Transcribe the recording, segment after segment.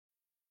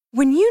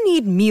When you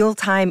need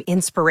mealtime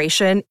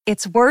inspiration,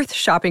 it's worth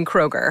shopping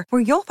Kroger,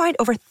 where you'll find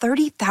over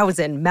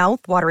 30,000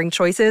 mouth-watering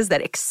choices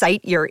that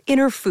excite your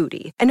inner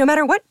foodie. And no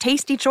matter what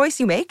tasty choice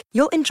you make,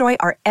 you'll enjoy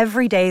our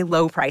everyday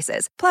low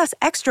prices, plus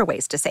extra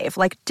ways to save,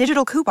 like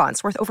digital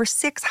coupons worth over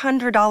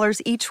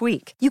 $600 each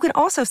week. You can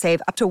also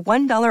save up to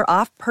 $1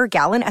 off per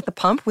gallon at the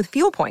pump with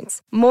fuel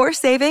points. More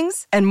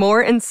savings and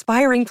more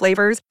inspiring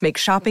flavors make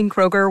shopping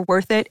Kroger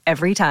worth it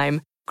every time.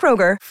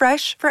 Kroger,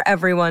 fresh for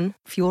everyone.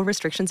 Fuel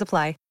restrictions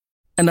apply.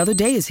 Another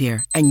day is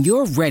here, and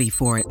you're ready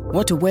for it.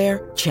 What to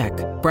wear? Check.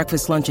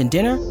 Breakfast, lunch, and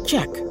dinner?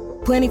 Check.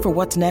 Planning for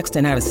what's next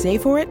and how to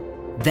save for it?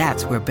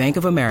 That's where Bank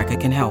of America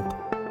can help.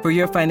 For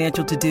your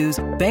financial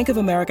to-dos, Bank of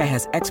America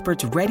has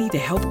experts ready to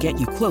help get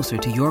you closer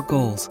to your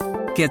goals.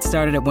 Get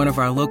started at one of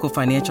our local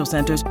financial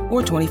centers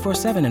or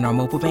 24/7 in our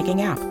mobile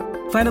banking app.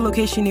 Find a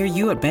location near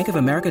you at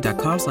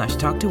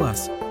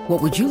bankofamerica.com/talktous.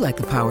 What would you like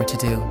the power to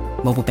do?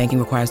 Mobile banking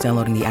requires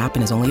downloading the app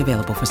and is only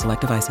available for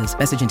select devices.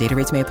 Message and data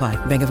rates may apply.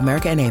 Bank of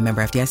America N.A.,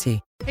 member FDIC.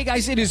 Hey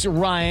guys, it is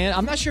Ryan.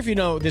 I'm not sure if you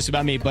know this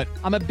about me, but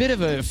I'm a bit of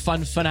a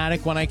fun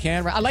fanatic when I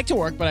can. I like to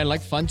work, but I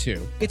like fun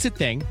too. It's a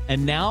thing.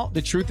 And now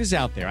the truth is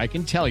out there. I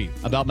can tell you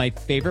about my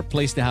favorite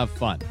place to have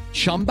fun.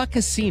 Chumba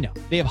Casino.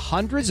 They have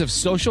hundreds of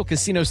social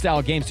casino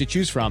style games to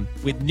choose from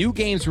with new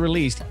games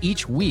released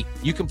each week.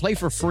 You can play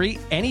for free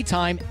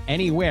anytime,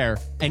 anywhere.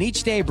 And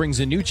each day brings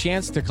a new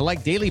chance to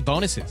collect daily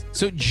bonuses.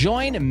 So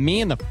join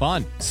me in the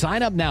fun.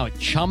 Sign up now at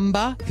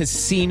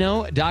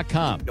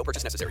ChumbaCasino.com. No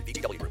purchase necessary.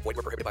 VGW Group. Void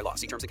where prohibited by law.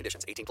 See terms and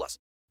conditions. 18+.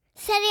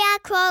 Serie A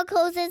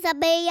Chronicles is a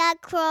Media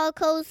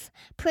Chronicles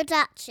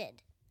production.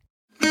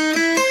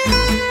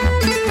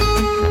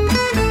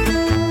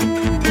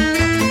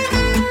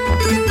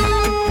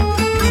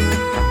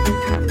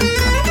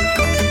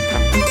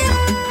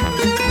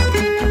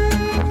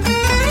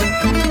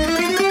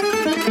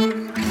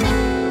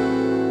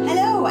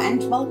 Hello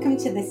and welcome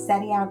to the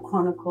Serie A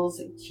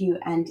Chronicles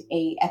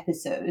Q&A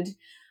episode.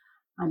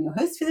 I'm your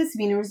host for this,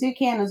 Sabina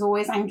Rzouki, and as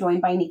always, I'm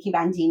joined by Nikki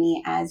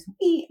Bandini as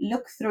we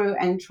look through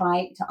and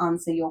try to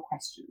answer your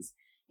questions.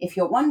 If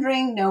you're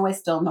wondering, no, we're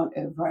still not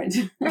over it.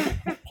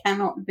 I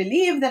cannot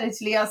believe that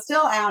Italy are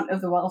still out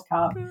of the World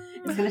Cup.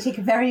 It's going to take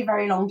a very,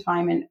 very long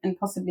time and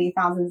possibly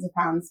thousands of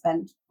pounds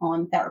spent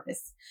on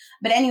therapists.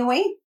 But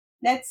anyway,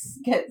 let's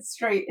get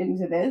straight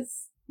into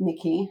this.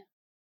 Nikki,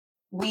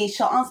 we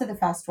shall answer the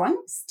first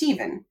one.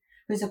 Stephen,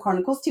 who's a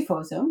Chronicles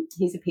Tifoso.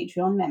 He's a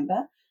Patreon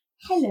member.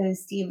 Hello,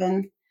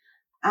 Stephen.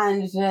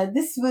 And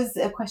this was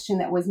a question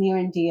that was near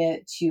and dear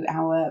to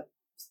our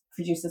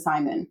producer,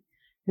 Simon,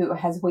 who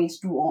has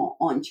waged war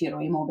on Ciro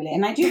Immobile.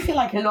 And I do feel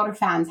like a lot of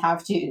fans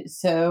have too.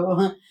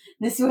 So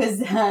this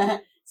was,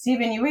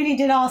 Stephen, you really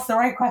did ask the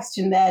right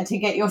question there to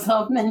get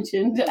yourself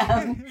mentioned.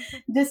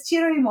 Does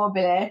Ciro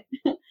Immobile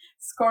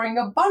scoring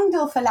a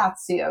bundle for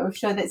Lazio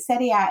show that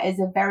Serie A is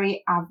a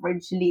very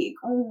average league?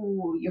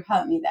 Oh, you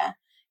hurt me there.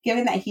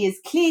 Given that he is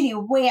clearly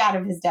way out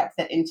of his depth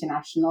at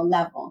international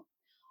level.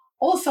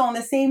 Also on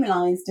the same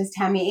lines, does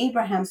Tammy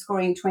Abraham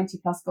scoring 20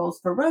 plus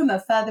goals for Roma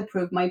further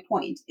prove my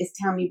point? Is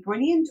Tammy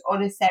brilliant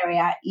or is Serie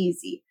A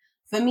easy?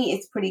 For me,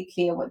 it's pretty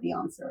clear what the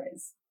answer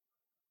is.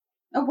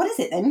 Oh, what is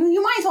it then?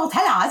 You might as well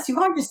tell us. You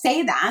can't just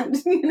say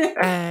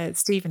that.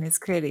 Stephen is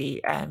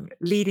clearly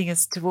leading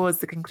us towards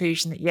the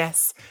conclusion that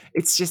yes,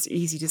 it's just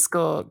easy to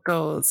score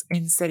goals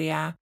in Serie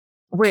A,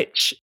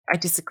 which I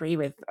disagree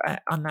with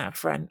on that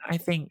front. I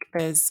think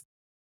there's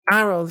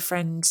our old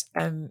friend,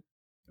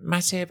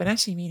 Matteo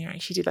Bonetti,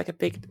 actually did like a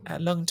big,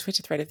 long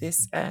Twitter thread of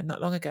this not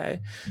long ago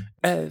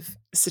of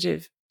sort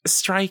of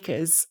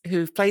strikers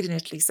who've played in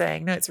Italy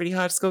saying, no, it's really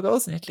hard to score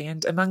goals in Italy.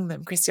 And among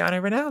them,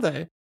 Cristiano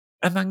Ronaldo,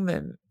 among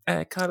them,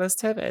 Carlos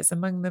Tevez,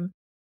 among them,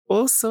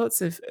 all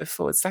sorts of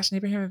forwards, Zlatan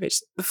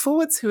Ibrahimovic, the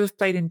forwards who have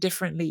played in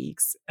different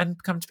leagues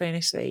and come to play in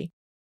Italy,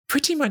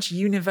 pretty much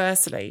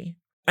universally,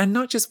 and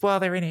not just while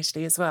they're in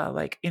Italy as well,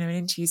 like, in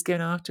interviews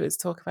given afterwards,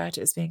 talk about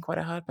it as being quite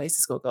a hard place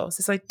to score goals.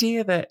 This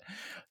idea that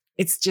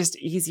it's just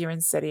easier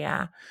in Serie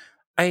A.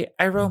 I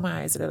roll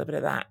my eyes a little bit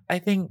at that. I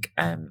think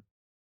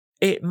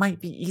it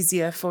might be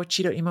easier for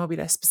Ciro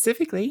Immobile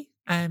specifically.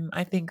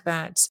 I think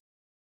that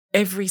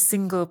every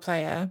single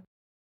player,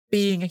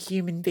 being a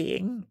human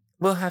being,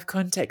 will have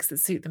contexts that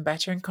suit them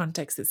better and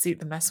contexts that suit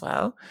them less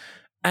well.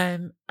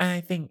 And I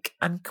think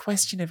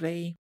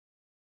unquestionably,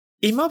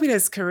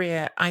 Immobile's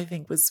career, I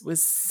think,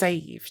 was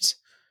saved,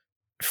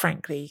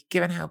 frankly,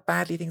 given how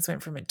badly things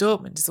went for him at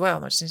Dortmund as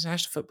well, not just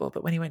international football,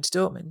 but when he went to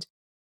Dortmund.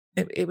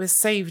 It was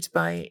saved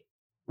by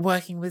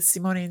working with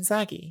Simone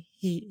Inzaghi.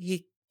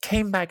 He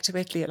came back to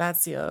Italy at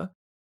Lazio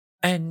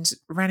and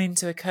ran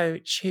into a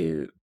coach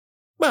who,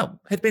 well,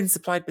 had been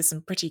supplied with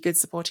some pretty good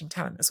supporting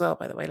talent as well,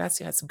 by the way.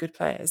 Lazio had some good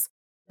players,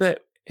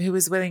 but who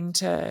was willing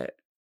to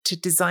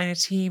design a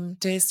team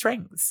to his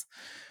strengths.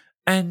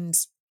 And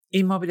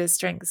Immobile's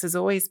strengths has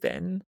always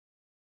been,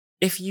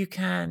 if you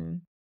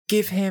can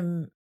give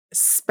him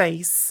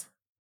space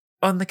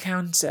on the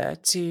counter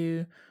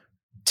to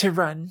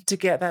run, to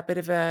get that bit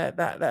of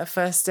that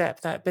first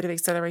step, that bit of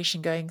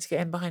acceleration going, to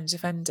get in behind a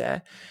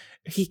defender,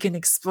 he can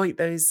exploit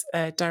those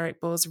direct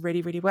balls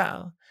really, really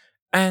well.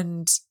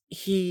 And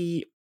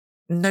he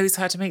knows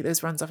how to make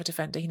those runs off a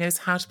defender. He knows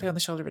how to play on the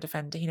shoulder of a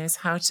defender. He knows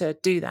how to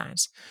do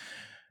that.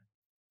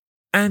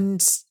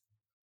 And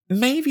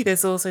maybe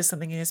there's also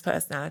something in his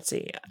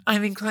personality.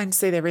 I'm inclined to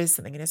say there is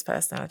something in his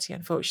personality,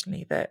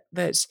 unfortunately,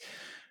 that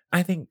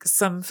I think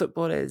some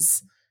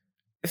footballers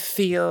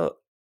feel.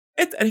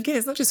 And again,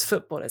 it's not just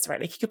footballers, right?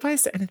 Like, it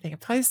applies to anything, it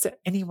applies to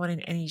anyone in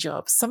any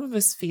job. Some of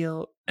us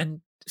feel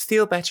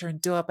better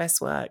and do our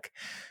best work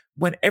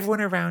when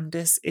everyone around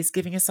us is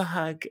giving us a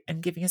hug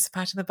and giving us a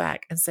pat on the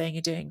back and saying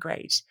you're doing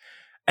great.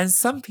 And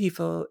some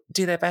people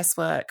do their best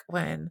work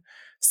when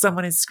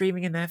someone is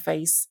screaming in their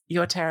face,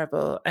 you're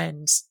terrible,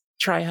 and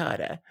try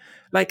harder.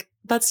 Like,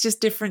 that's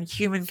just different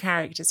human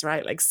characters,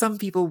 right? Like, some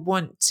people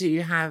want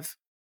to have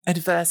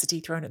adversity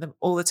thrown at them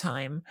all the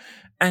time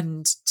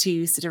and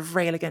to sort of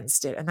rail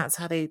against it. And that's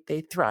how they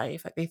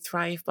thrive. Like, they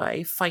thrive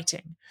by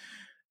fighting.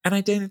 And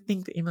I don't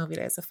think that Immobile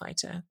is a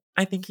fighter.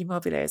 I think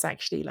Immobile is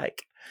actually,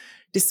 like,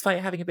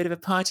 despite having a bit of a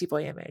party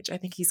boy image, I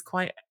think he's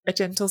quite a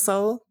gentle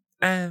soul.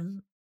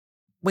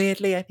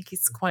 Weirdly, I think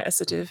he's quite a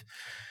sort of,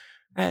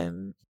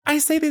 I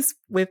say this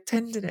with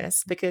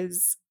tenderness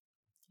because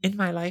in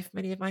my life,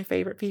 many of my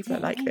favorite people are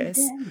like this,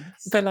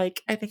 but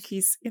like, I think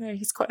he's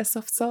quite a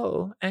soft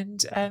soul.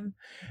 And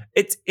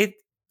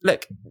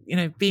look,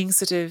 being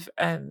sort of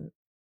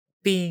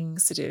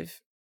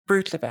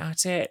brutal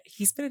about it,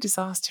 he's been a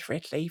disaster for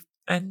Italy.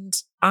 And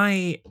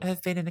I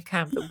have been in the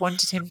camp that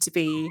wanted him to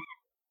be,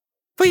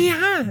 but he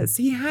has.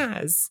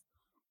 Mina's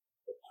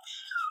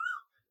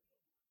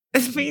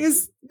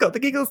got the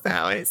giggles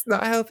now, and it's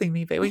not helping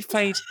me, but we've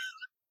played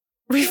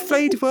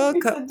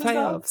World Cup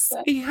playoffs.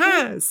 He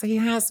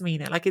has,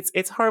 Mina. Like,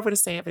 it's horrible to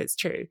say it, but it's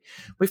true.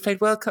 We've played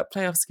World Cup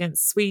playoffs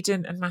against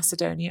Sweden and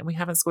Macedonia, and we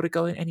haven't scored a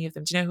goal in any of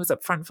them. Do you know who was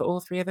up front for all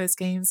three of those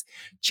games?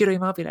 Ciro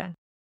Immobile.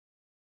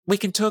 We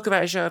can talk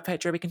about João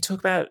Pedro. We can talk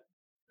about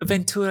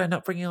Ventura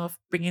not bringing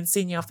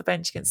Insigne off the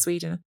bench against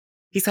Sweden.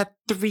 He's had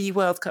 3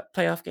 World Cup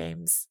playoff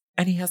games,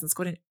 and he hasn't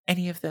scored in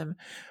any of them,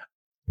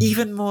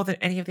 even more than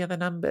any of the other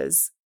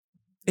numbers.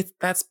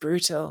 That's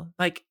brutal.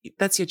 Like,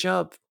 that's your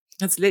job.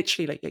 That's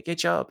literally like your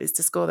job is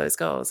to score those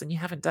goals, and you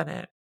haven't done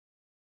it.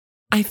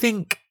 I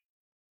think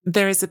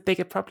there is a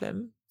bigger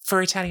problem for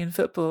Italian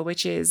football,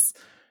 which is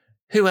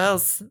who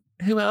else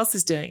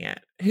is doing it?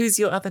 Who's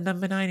your other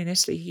number 9 in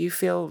Italy who you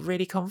feel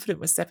really confident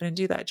will step in and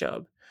do that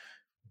job?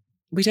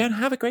 We don't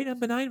have a great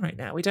number 9 right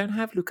now. We don't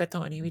have Luca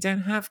Toni. We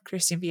don't have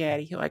Christian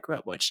Vieri, who I grew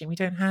up watching. We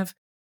don't have,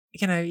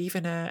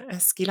 even a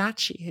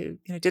Schillaci,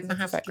 who didn't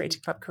have that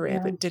great club career,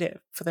 but did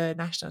it for the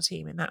national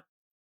team in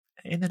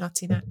the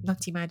Nutty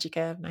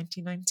Magica of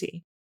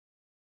 1990.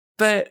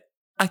 But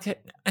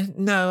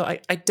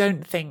I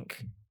don't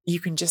think you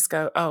can just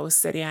go, oh,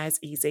 Serie A is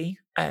easy.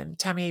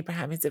 Tammy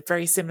Abraham is a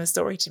very similar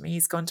story to me.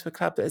 He's gone to a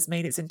club that has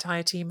made its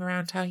entire team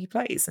around how he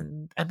plays,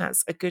 and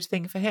that's a good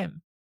thing for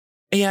him.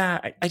 Yeah,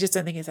 I just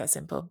don't think it's that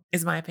simple,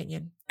 is my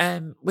opinion.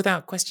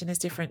 Without question, there's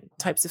different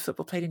types of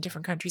football played in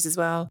different countries as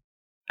well.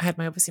 I had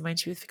my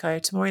interview with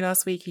Fikayo Tomori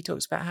last week. He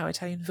talked about how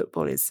Italian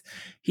football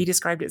he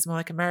described it as more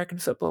like American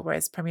football,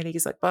 whereas Premier League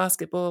is like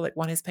basketball. Like,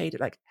 one is paid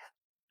at like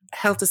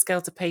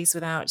helter-skelter pace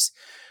without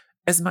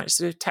as much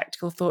sort of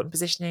tactical thought and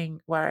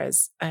positioning,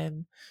 whereas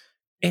in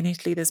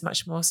Italy there's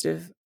much more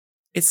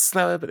it's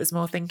slower, but there's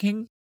more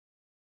thinking.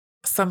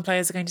 Some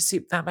players are going to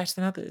suit that better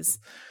than others.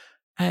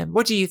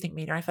 What do you think,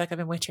 Mina? I feel like I've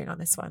been wittering on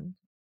this one.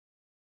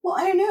 Well,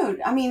 I don't know.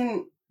 I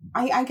mean,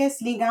 I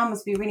guess Liga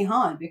must be really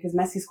hard because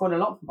Messi scored a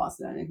lot for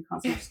Barcelona and he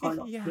can't seem to score a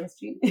lot for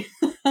PSG.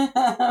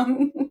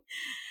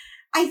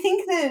 I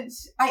think that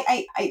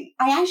I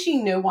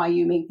actually know why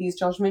you make these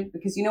judgments,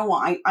 because you know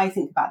what? I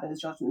think about those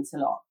judgments a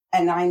lot.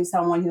 And I'm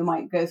someone who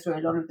might go through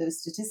a lot of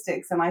those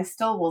statistics, and I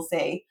still will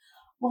say,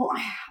 well,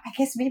 I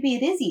guess maybe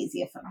it is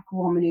easier for like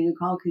Romelu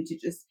Lukaku to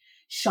just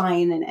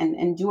shine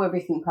and do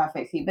everything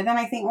perfectly. But then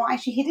I think, well,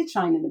 actually he did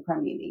shine in the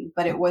Premier League,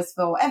 but it was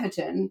for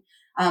Everton,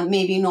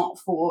 maybe not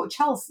for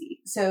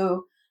Chelsea.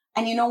 So,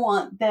 and you know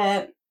what?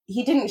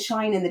 He didn't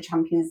shine in the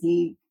Champions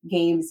League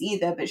games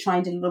either, but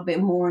shined a little bit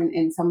more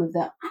in some of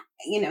the,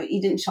 he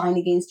didn't shine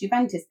against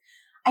Juventus.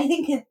 I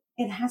think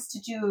it has to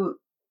do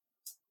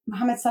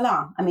Mohamed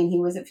Salah. I mean, he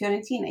was at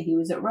Fiorentina, he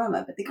was at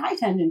Roma, but the guy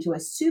turned into a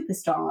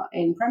superstar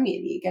in Premier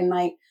League, and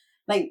like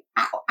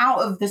out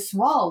of this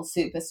world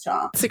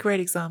superstar. It's a great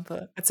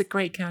example. It's a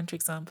great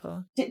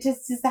counterexample.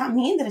 Does that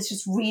mean that it's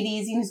just really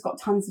easy and he's got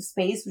tons of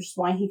space, which is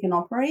why he can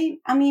operate?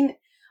 I mean,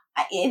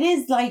 it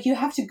is like you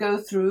have to go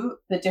through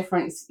the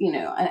difference,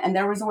 and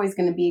there is always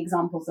going to be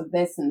examples of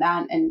this and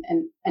that,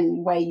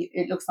 and where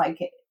it looks like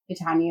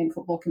Italian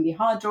football can be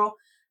harder.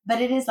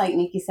 But it is like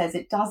Nikki says,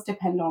 it does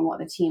depend on what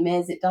the team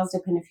is. It does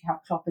depend if you have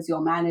Klopp as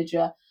your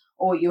manager,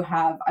 or you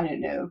have, I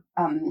don't know,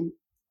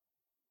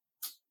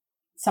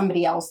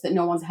 somebody else that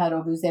no one's heard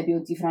of,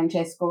 Eusebio Di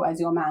Francesco as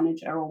your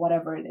manager, or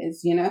whatever it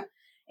is,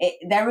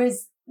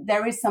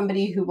 There is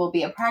somebody who will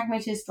be a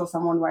pragmatist, or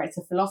someone where it's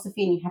a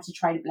philosophy and you have to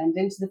try to blend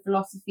into the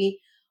philosophy.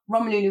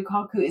 Romelu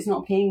Lukaku is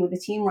not playing with a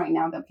team right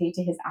now that play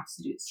to his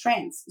absolute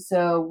strengths.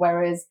 So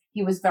whereas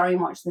he was very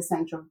much the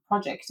center of the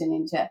project in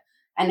Inter,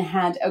 and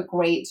had a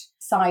great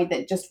side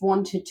that just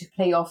wanted to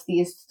play off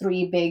these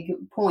three big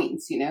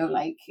points,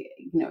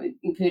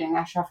 including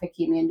Achraf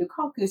Hakimi and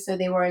Lukaku, so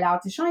they were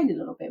allowed to shine a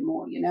little bit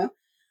more,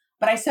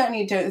 But I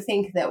certainly don't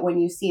think that when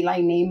you see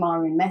like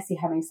Neymar and Messi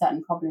having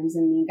certain problems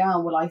in Ligue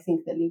 1, well, I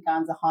think that Ligue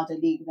 1's a harder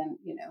league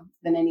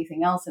than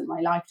anything else in my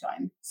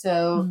lifetime.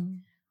 So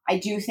I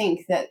do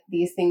think that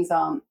these things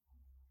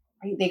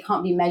they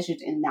can't be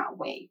measured in that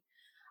way.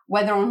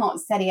 Whether or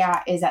not Serie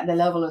A is at the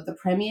level of the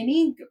Premier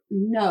League,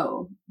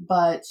 no.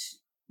 But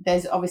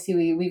there's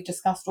obviously, we've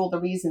discussed all the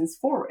reasons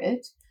for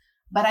it.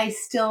 But I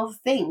still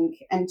think,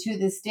 and to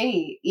this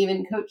day,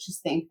 even coaches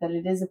think that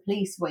it is a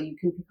place where you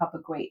can pick up a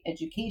great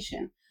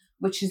education,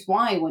 which is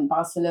why when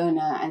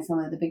Barcelona and some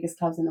of the biggest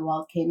clubs in the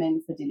world came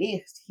in for De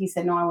Ligt, he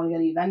said, no, I want to go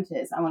to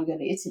Juventus. I want to go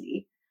to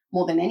Italy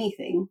more than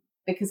anything,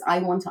 because I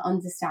want to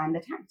understand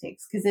the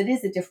tactics, because it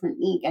is a different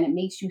league and it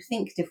makes you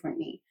think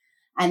differently.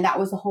 And that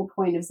was the whole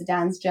point of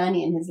Zidane's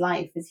journey in his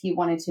life, is he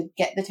wanted to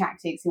get the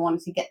tactics, he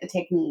wanted to get the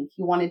technique,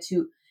 he wanted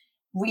to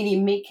really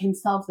make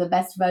himself the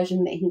best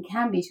version that he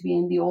can be to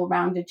be the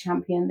all-rounded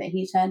champion that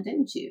he turned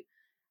into.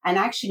 And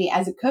actually,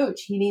 as a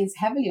coach, he leans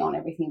heavily on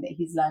everything that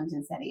he's learned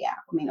in Serie A.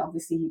 I mean,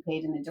 obviously, he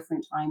played in a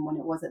different time when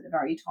it was at the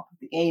very top of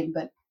the game,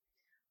 but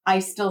I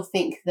still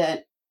think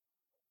that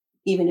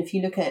even if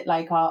you look at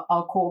like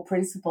our core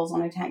principles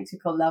on a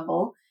tactical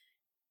level,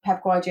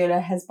 Pep Guardiola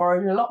has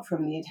borrowed a lot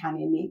from the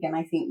Italian league, and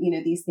I think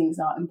these things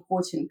are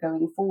important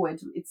going forward.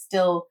 It's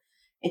still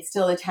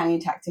Italian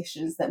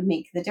tacticians that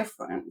make the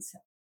difference.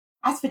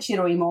 As for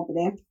Ciro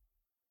Immobile,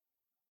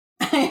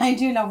 I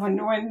do love when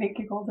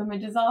Nicky called him a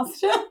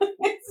disaster.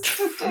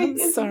 I'm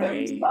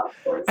sorry.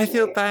 I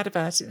feel bad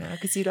about it now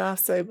because you laugh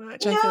so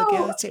much. No. I feel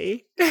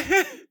guilty.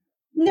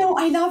 No,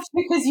 I laughed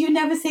because you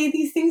never say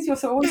these things. You're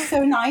always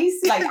so nice.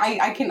 Like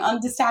I can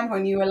understand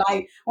when you were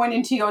like went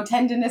into your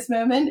tenderness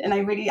moment, and I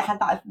really had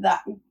that.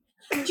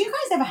 Do you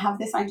guys ever have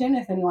this? I don't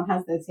know if anyone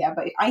has this,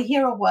 but I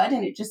hear a word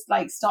and it just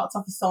like starts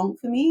off a song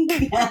for me.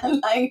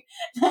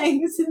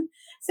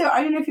 So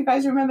I don't know if you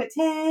guys remember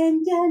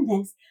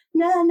tenderness.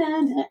 Na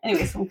na na.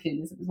 Anyway, it's from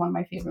Clueless. It was one of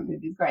my favorite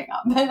movies growing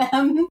up.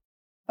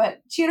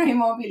 But Ciro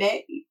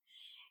Immobile,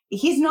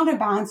 he's not a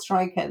bad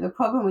striker. The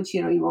problem with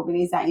Ciro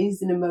Immobile is that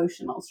he's an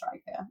emotional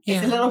striker. Yeah.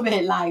 It's a little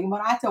bit like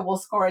Morata will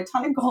score a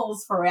ton of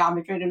goals for Real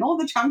Madrid in all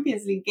the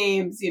Champions League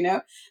games,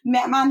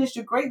 managed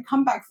a great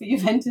comeback for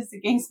Juventus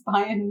against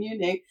Bayern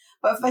Munich.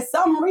 But for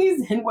some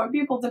reason, when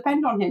people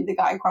depend on him, the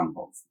guy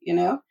crumbles,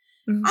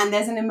 Mm-hmm. And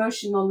there's an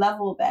emotional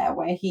level there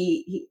where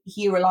he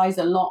relies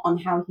a lot on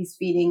how he's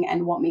feeling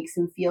and what makes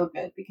him feel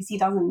good, because he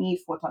doesn't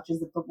need 4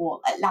 touches of the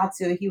ball. At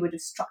Lazio, he would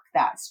have struck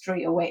that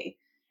straight away.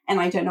 And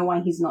I don't know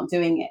why he's not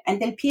doing it. And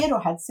Del Piero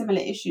had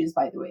similar issues,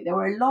 by the way. There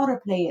were a lot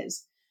of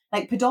players.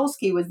 Like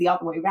Podolski was the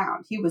other way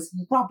around. He was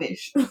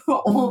rubbish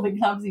for all the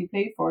clubs he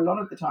played for a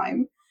lot of the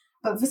time.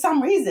 But for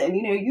some reason,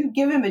 you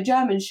give him a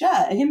German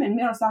shirt, him and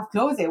Miroslav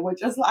Klose were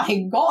just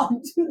like God.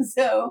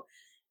 So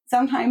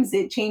sometimes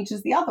it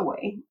changes the other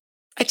way.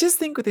 I just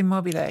think with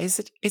Immobile,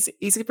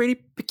 he's a really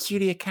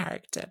peculiar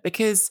character,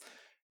 because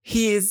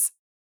he is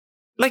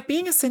like,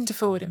 being a centre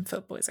forward in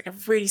football is like a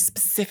really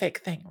specific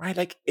thing, right?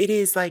 Like it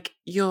is like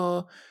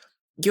you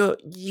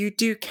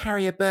do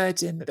carry a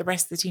burden that the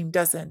rest of the team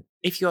doesn't.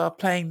 If you are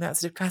playing that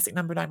sort of classic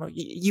number 9 role,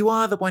 you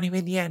are the one who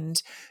in the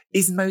end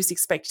is most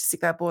expected to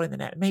stick that ball in the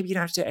net. Maybe you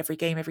don't have to do it every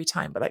game, every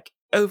time, but like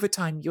over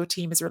time, your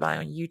team is relying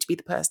on you to be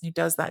the person who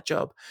does that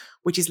job,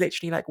 which is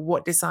literally like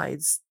what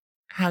decides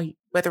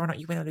whether or not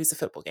you win or lose a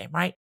football game,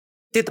 right?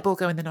 Did the ball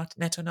go in the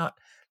net or not?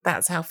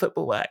 That's how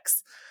football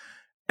works.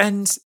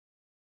 And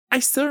I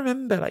still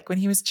remember like when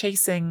he was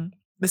chasing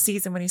the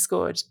season when he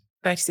scored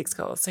 36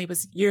 goals. So he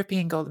was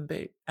European Golden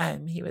Boot,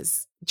 and he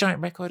was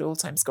giant record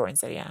all-time scorer in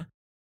Serie A.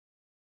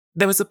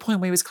 There was a point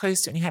where he was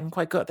close to it and he hadn't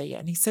quite got there yet.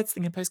 And he said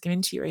something in a post-game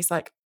interview. He's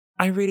like,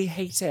 I really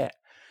hate it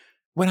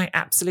when I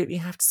absolutely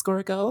have to score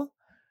a goal.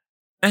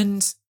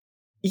 And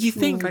you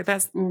think like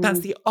that's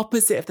the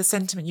opposite of the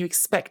sentiment you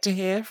expect to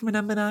hear from a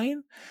number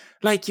 9.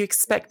 Like you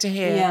expect to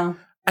hear,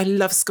 I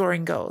love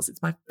scoring goals.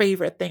 It's my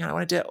favorite thing. I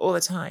want to do it all the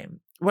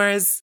time.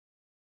 Whereas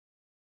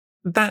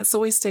that's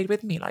always stayed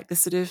with me, like the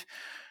sort of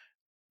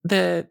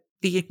the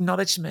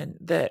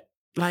acknowledgement that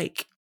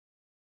like,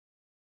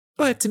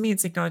 well, to me,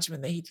 it's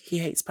acknowledgement that he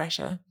hates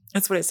pressure.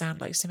 That's what it sounds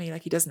like to me.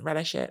 Like he doesn't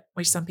relish it,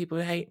 which some people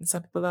hate and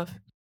some people love.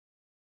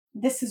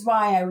 This is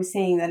why I was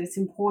saying that it's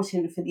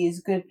important for these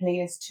good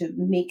players to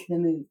make the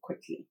move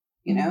quickly,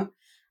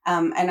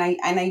 And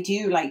I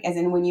do, like, as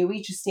in when you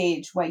reach a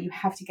stage where you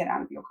have to get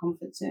out of your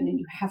comfort zone and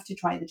you have to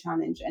try the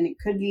challenge, and it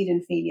could lead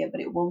in failure,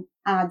 but it will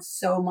add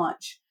so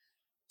much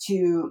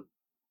to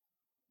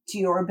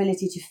your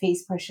ability to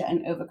face pressure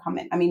and overcome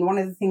it. I mean, one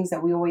of the things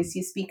that we always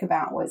speak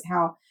about was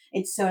how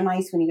it's so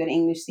nice when you go to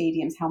English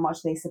stadiums, how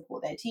much they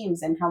support their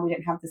teams, and how we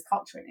don't have this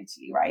culture in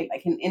Italy, right?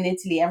 Like in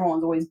Italy,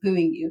 everyone's always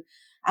booing you.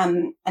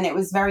 And it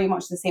was very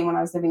much the same when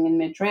I was living in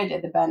Madrid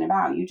at the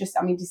Bernabeu.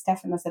 Di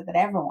Stefano said that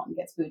everyone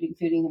gets booed,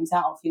 including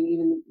himself,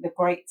 even the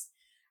greats.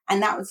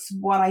 And that was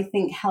what I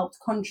think helped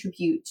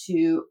contribute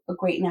to a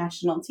great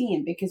national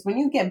team, because when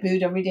you get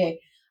booed every day,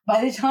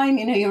 by the time,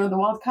 you're on the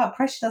World Cup,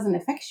 pressure doesn't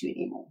affect you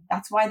anymore.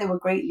 That's why there were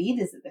great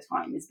leaders at the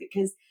time, is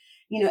because,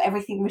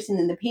 everything written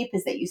in the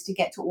papers that used to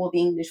get to all the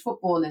English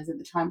footballers at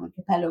the time when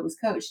Capello was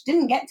coach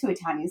didn't get to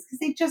Italians, because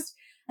they just,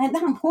 at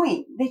that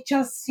point,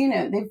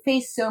 they've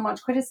faced so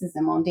much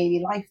criticism on daily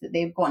life that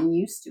they've gotten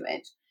used to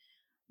it.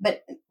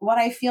 But what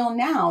I feel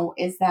now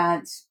is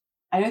that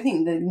I don't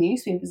think the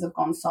newspapers have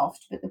gone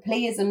soft, but the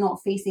players are not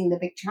facing the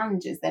big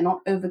challenges. They're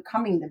not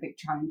overcoming the big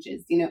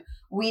challenges.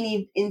 We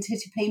need Inter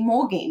to play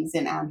more games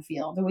in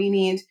Anfield. We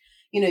need,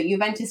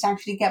 Juventus to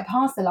actually get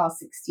past the last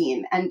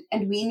 16. And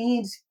we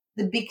need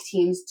the big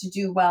teams to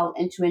do well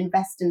and to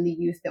invest in the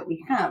youth that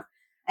we have.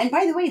 And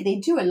by the way, they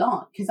do a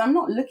lot, because I'm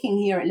not looking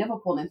here at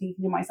Liverpool and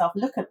thinking to myself,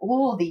 look at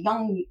all the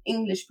young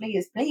English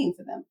players playing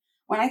for them.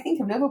 When I think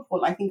of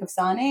Liverpool, I think of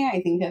Sané,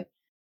 I think of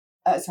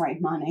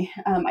Mane.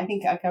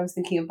 I was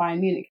thinking of Bayern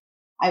Munich.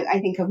 I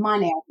think of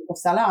Mane, I think of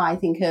Salah, I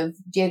think of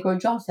Diego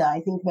Jota, I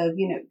think of,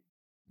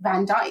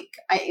 Van Dijk.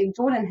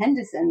 Jordan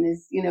Henderson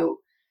is,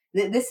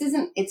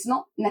 it's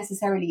not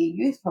necessarily a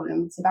youth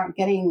problem. It's about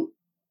getting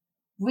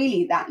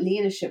really that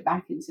leadership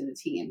back into the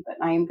team. But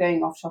I am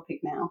going off topic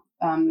now.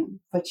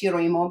 For Ciro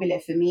Immobile,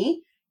 for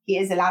me, he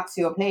is a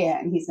Lazio player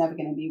and he's never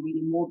going to be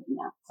really more than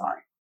that.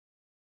 Sorry.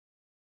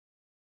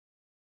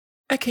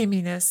 Okay,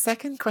 Mina,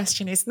 second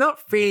question is not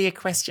really a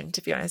question,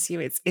 to be honest with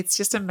you. It's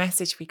just a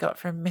message we got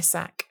from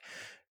Misak,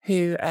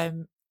 who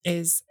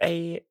is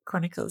a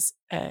Chronicles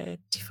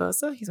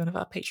tifoso. He's one of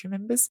our Patreon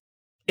members.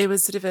 It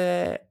was sort of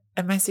a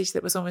message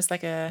that was almost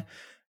like a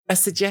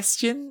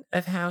suggestion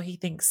of how he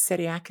thinks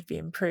Serie A could be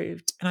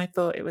improved. And I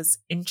thought it was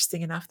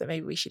interesting enough that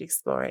maybe we should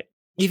explore it.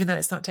 Even though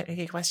it's not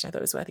technically a question, I thought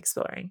it was worth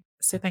exploring.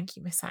 So thank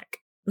you, Misak.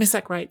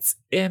 Misak writes,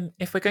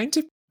 if we're going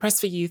to press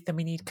for youth, then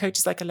we need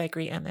coaches like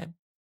Allegri and a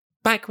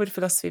backward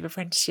philosophy of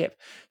apprenticeship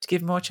to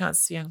give more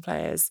chances to young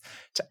players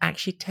to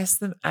actually test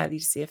them early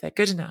to see if they're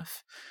good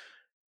enough.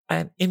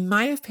 In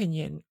my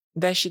opinion,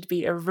 there should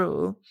be a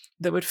rule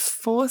that would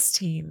force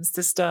teams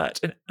to start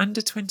an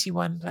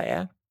under-21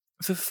 player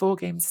for 4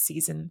 games a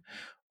season,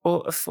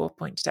 or a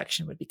 4-point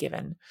deduction would be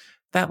given.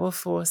 That will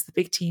force the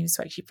big teams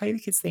to actually play the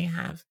kids they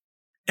have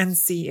and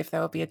see if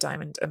there will be a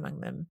diamond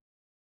among them.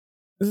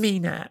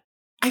 Mina,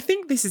 I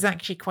think this is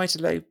actually quite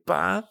a low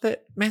bar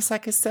that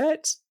Misak has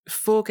set.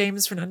 4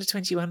 games for an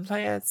under-21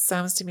 player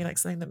sounds to me like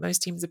something that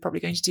most teams are probably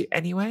going to do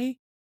anyway.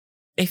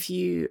 If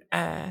you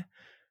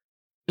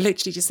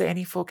literally just say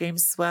any 4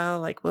 games as well,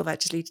 like, will that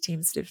just lead to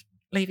teams sort of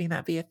leaving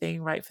that be a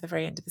thing right for the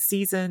very end of the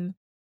season?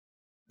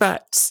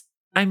 But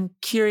I'm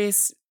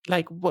curious,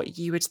 like, what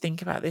you would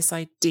think about this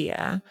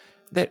idea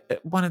that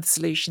one of the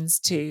solutions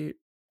to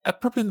a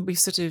problem that we've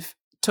sort of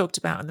talked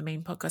about on the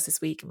main podcast this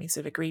week, and we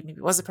sort of agreed maybe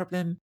it was a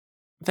problem,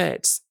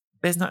 that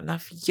there's not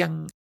enough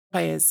young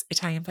players,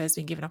 Italian players,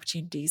 being given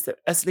opportunities, that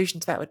a solution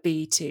to that would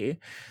be to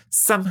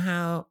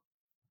somehow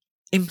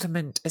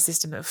implement a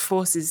system that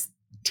forces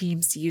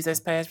teams to use those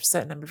players for a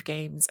certain number of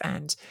games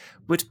and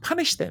would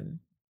punish them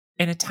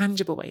in a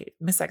tangible way.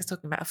 Misak is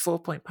talking about a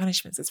 4-point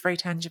punishment, so it's very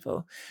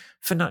tangible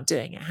for not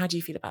doing it. How do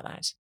you feel about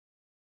that?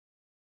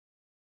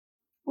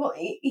 Well,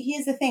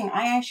 here's the thing.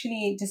 I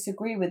actually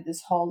disagree with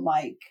this whole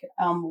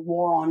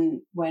war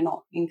on we're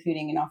not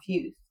including enough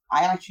youth.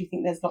 I actually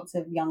think there's lots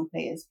of young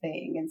players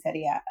playing in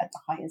Serie A at the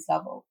highest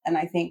level. And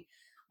I think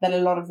that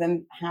a lot of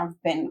them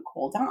have been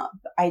called up.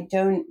 I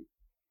don't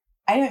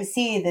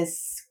see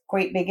this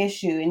great big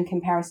issue in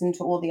comparison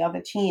to all the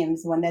other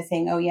teams when they're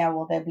saying, oh yeah,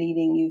 well, they're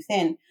bleeding youth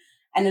in.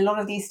 And a lot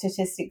of these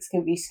statistics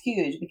can be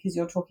skewed because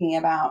you're talking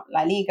about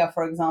La Liga,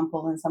 for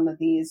example, and some of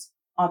these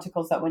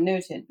articles that were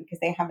noted, because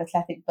they have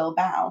Athletic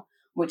Bilbao,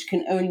 which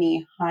can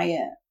only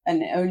hire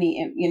and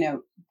only,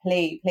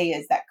 play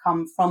players that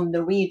come from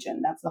the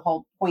region. That's the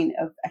whole point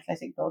of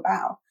Athletic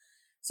Bilbao.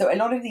 So a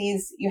lot of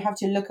these, you have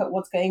to look at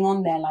what's going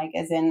on there, like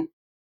as in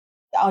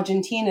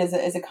Argentina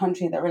is a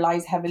country that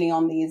relies heavily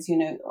on these,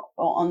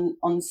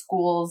 on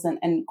schools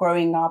and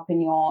growing up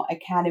in your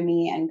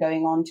academy and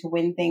going on to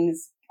win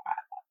things.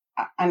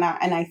 And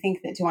I think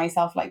that to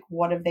myself, like,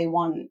 what have they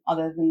won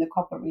other than the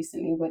Coppa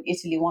recently? But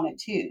Italy won it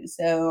too.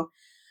 So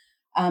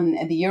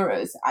the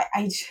Euros,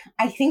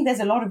 I think there's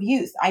a lot of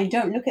youth. I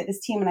don't look at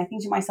this team and I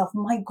think to myself,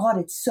 my God,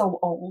 it's so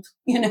old.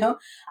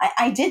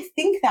 I did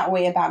think that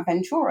way about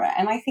Ventura,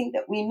 and I think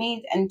that we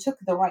made and took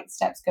the right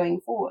steps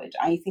going forward.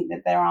 I think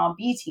that there are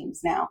B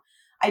teams now.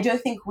 I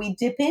don't think we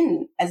dip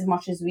in as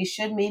much as we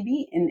should,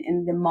 maybe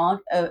in the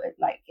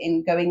like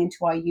in going into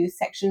our youth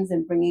sections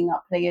and bringing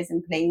up players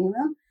and playing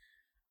them.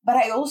 But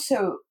I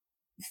also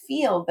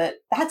feel that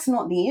that's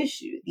not the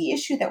issue. The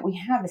issue that we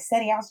have is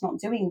Serie A is not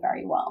doing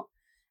very well.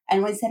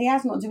 And when Serie A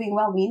is not doing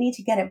well, we need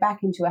to get it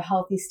back into a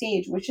healthy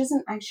stage, which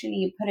isn't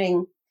actually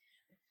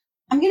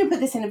I'm going to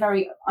put this in a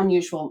very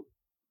unusual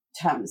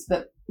terms,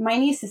 but my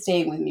niece is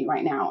staying with me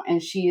right now,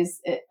 and she is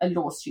a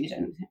law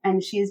student.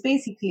 And she's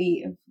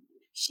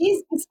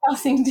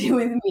discussing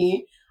with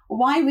me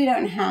why we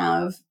don't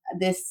have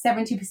this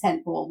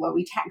 70% rule where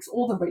we tax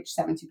all the rich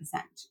 70%.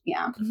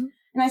 Yeah. Mm-hmm.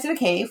 And I said,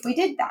 okay, if we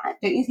did that,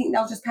 don't you think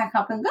they'll just pack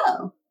up and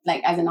go?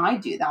 like, as in I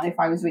do that. If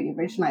I was really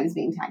rich and I was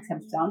being tax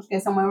exempt, I'll just go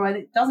somewhere where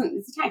it doesn't,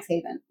 it's a tax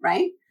haven,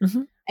 right?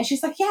 Mm-hmm. And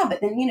she's like, yeah,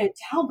 but then, to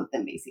hell with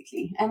them,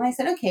 basically. And I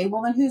said, okay,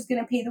 well, then who's going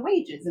to pay the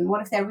wages? And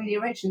what if they're really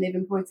rich and they've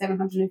employed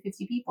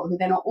 750 people who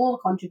then are all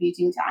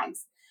contributing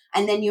tax?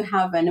 And then you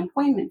have an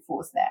employment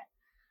force there.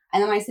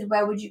 And then I said,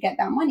 where would you get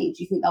that money?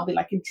 Do you think there'll be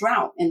like a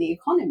drought in the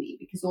economy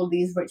because all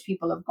these rich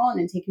people have gone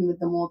and taken with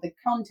them all the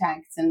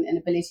contacts and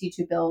ability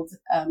to build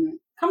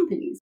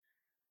companies?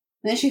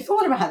 And then she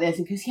thought about this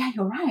and goes, yeah,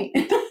 you're right.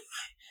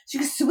 She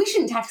goes, so we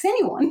shouldn't tax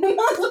anyone. And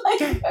I was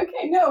like,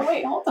 okay, no,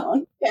 wait, hold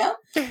on. Yeah.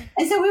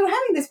 And so we were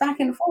having this back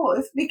and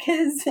forth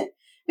because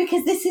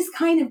this is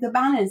kind of the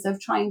balance of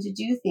trying to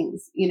do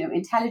things,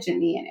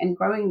 intelligently and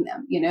growing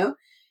them,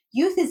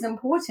 Youth is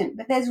important,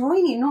 but there's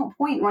really no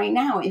point right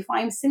now if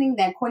I'm sitting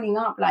there calling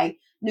up like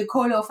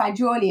Nicolo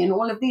Fagioli and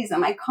all of these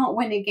and I can't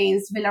win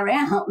against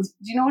Villarreal. Do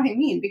you know what I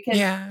mean? Because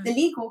the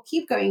league will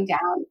keep going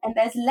down and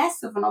there's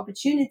less of an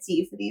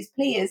opportunity for these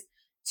players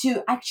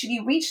to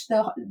actually reach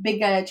the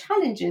bigger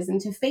challenges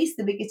and to face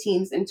the bigger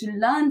teams and to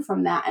learn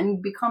from that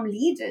and become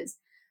leaders.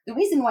 The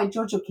reason why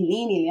Giorgio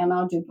Chiellini,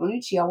 Leonardo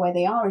Bonucci are where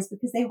they are is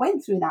because they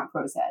went through that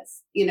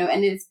process,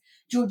 and it's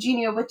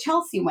Jorginho with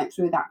Chelsea went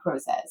through that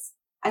process.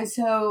 And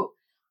so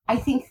I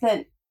think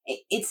that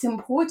it's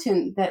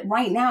important that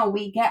right now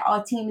we get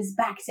our teams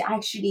back to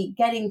actually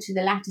getting to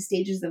the latter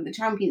stages of the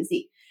Champions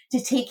League,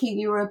 to taking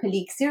Europa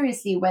League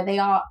seriously, where they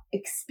are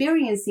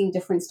experiencing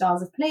different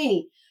styles of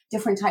play,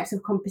 different types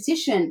of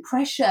competition,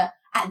 pressure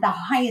at the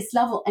highest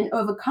level and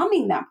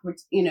overcoming that,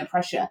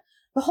 pressure.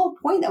 The whole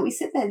point that we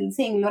sit there and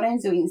saying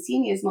Lorenzo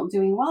Insigne is not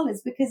doing well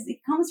is because it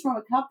comes from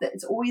a club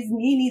that's always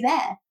nearly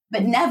there,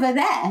 but never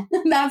there.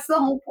 That's the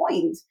whole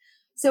point.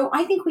 So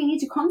I think we need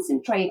to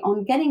concentrate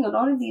on getting a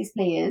lot of these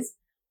players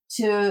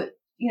to,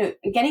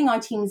 getting our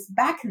teams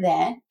back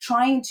there,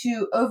 trying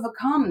to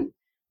overcome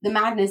the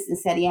madness in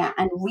Serie A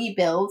and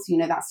rebuild.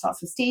 That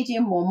starts with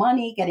stadium, more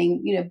money,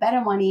 getting,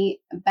 better money,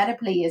 better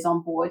players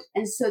on board.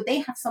 And so they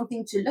have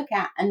something to look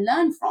at and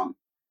learn from.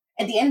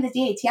 At the end of the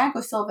day,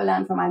 Thiago Silva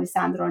learned from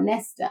Alessandro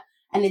Nesta,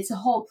 and it's a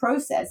whole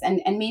process.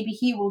 And maybe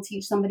he will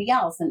teach somebody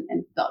else.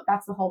 And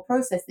that's the whole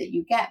process that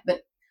you get.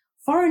 But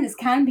foreigners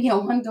can be a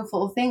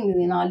wonderful thing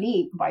in our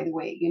league, by the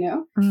way,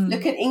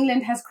 Look at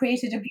England has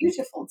created a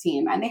beautiful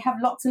team and they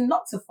have lots and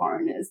lots of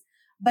foreigners.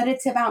 But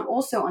it's about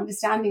also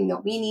understanding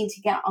that we need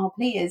to get our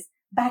players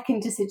back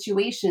into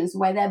situations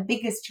where their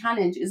biggest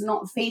challenge is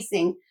not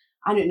facing,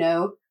 I don't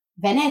know,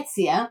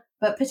 Venezia,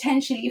 but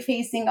potentially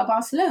facing a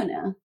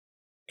Barcelona.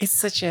 It's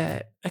such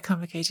a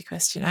complicated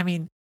question. I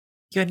mean,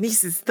 your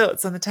niece's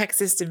thoughts on the tax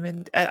system,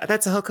 and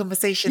that's a whole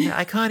conversation that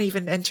I can't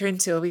even enter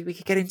into. We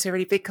could get into a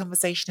really big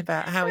conversation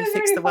about how we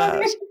fix the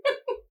world.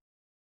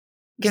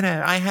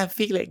 I have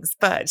feelings,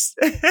 but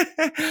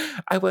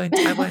I won't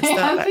start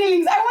that.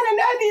 Feelings. I want to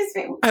know these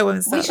things. I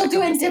won't start. We shall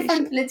do a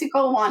different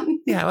political one.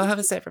 Yeah, we'll have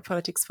a separate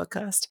politics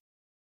podcast.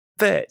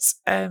 But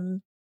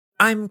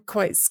I'm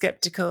quite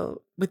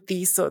skeptical with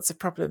these sorts of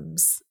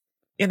problems.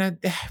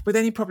 With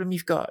any problem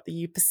you've got that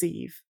you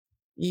perceive,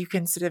 you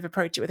can sort of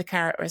approach it with a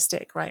carrot or a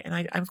stick, right?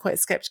 And I'm quite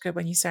skeptical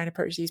when you start to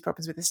approach these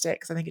problems with a stick,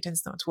 because I think it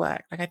tends not to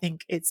work. Like, I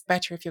think it's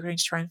better if you're going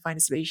to try and find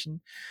a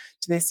solution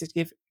to this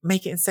to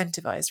make it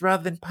incentivized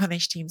rather than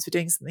punish teams for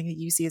doing something that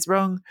you see as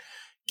wrong.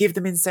 Give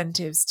them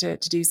incentives to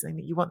do something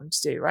that you want them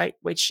to do, right?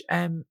 Which,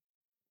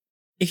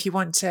 if you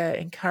want to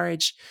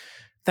encourage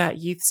that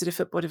youth sort of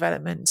football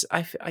development,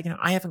 I've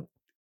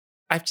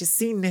just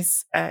seen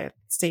this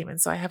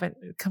statement, so I haven't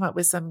come up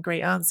with some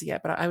great answer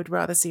yet, but I would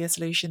rather see a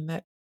solution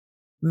that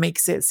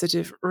makes it sort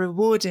of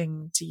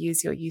rewarding to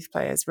use your youth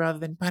players rather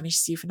than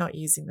punishes you for not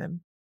using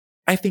them.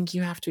 I think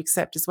you have to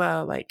accept as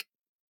well, like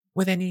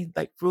with any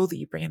rule that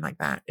you bring in like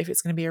that, if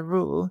it's going to be a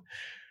rule,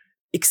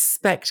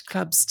 expect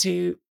clubs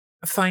to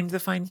find the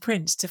fine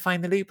print, to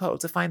find the loophole,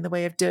 to find the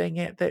way of doing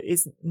it that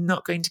is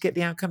not going to get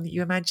the outcome that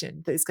you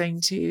imagined, that is going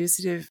to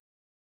sort of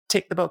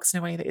tick the box in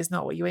a way that is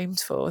not what you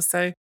aimed for.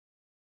 So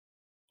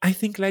I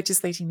think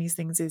legislating these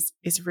things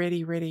is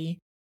really, really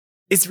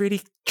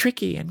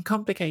tricky and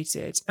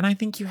complicated. And I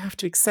think you have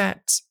to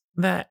accept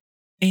that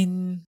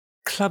in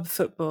club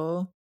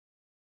football,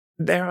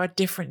 there are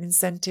different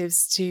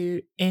incentives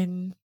to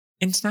in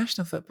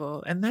international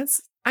football. And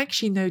that's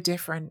actually no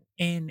different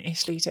in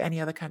Italy to any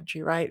other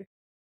country, right?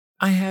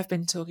 I have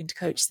been talking to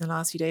coaches in the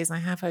last few days, and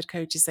I have heard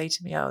coaches say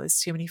to me,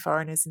 there's too many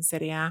foreigners in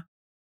Serie A.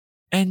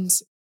 And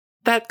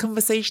that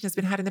conversation has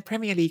been had in the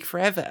Premier League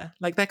forever.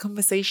 Like, that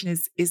conversation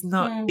is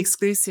not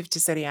exclusive to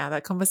Serie A.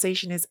 That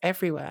conversation is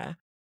everywhere.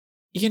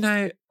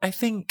 I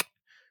think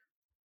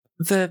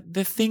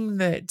the thing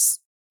that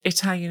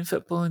Italian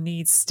football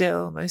needs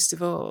still, most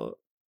of all,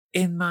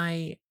 in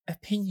my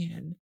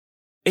opinion,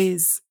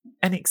 is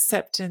an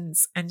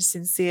acceptance and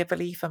sincere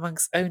belief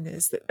amongst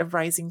owners that a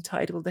rising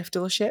tide will lift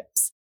all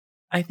ships.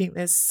 I think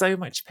there's so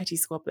much petty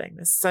squabbling.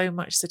 There's so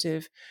much sort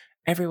of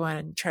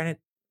everyone trying to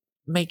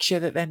make sure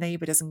that their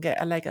neighbour doesn't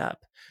get a leg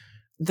up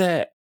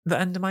that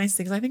undermines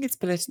things. I think it's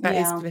is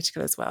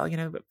political as well.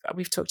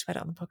 We've talked about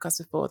it on the podcast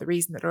before. The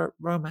reason that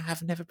Roma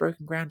have never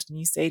broken ground in a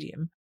new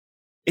stadium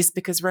is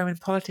because Roman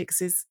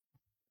politics is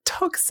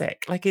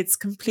toxic. Like, it's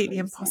completely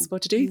impossible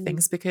to do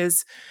things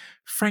because,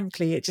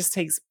 frankly, it just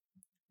takes,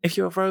 if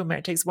you're a Roma,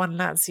 it takes one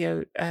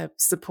Lazio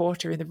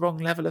supporter in the wrong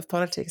level of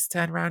politics to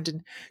turn around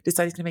and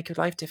decide he's going to make your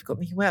life difficult,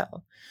 and he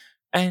will.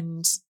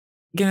 And,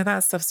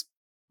 that stuff's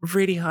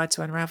really hard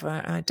to unravel.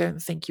 And I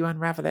don't think you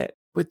unravel it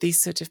with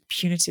this sort of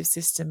punitive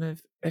system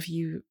of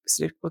you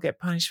sort of will get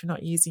punished for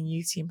not using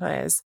youth team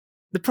players.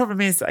 The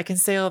problem is that I can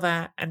say all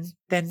that and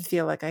then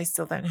feel like I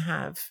still don't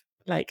have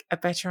like a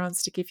better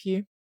answer to give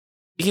you.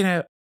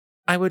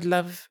 I would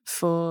love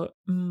for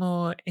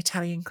more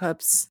Italian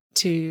clubs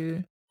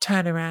to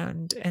turn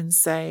around and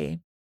say,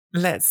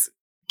 let's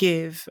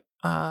give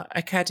our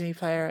academy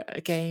player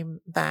a game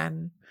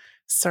ban.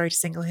 Sorry to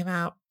single him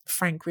out.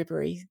 Frank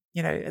Ribery,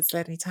 at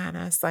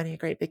Salernitana, signing a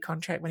great big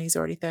contract when he's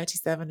already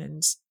 37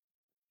 and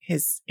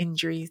his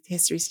injury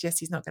history suggests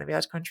he's not going to be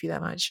able to contribute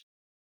that much.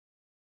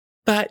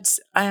 But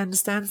I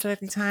understand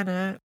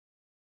Salernitana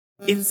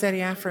in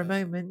Serie A for a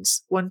moment,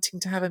 wanting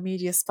to have a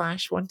media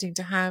splash, wanting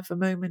to have a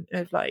moment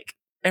of like,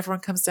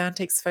 everyone comes down,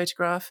 takes a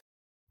photograph,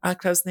 our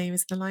club's name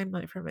is in the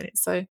limelight for a minute.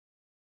 So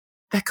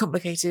they're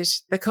complicated.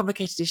 They're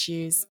complicated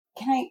issues.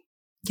 Can I?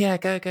 Yeah,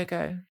 go.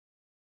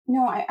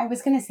 No, I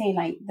was going to say,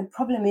 like, the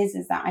problem is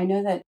that I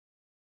know that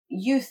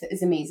youth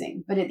is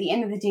amazing, but at the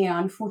end of the day,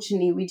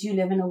 unfortunately, we do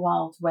live in a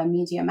world where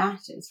media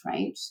matters,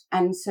 right?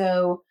 And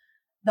so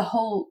the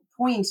whole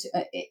point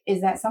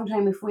is that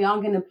sometimes if we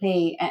are going to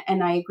play,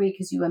 and I agree,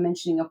 because you were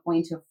mentioning a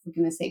point of, for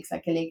goodness sakes,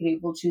 like Allegri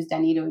will choose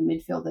Danilo in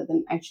midfielder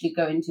than actually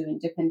go into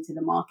and dip into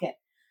the market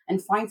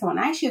and find someone.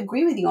 I actually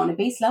agree with you on a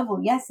base level.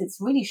 Yes, it's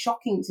really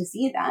shocking to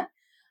see that.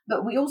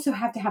 But we also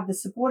have to have the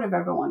support of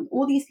everyone.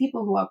 All these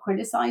people who are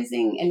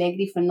criticizing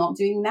Allegri for not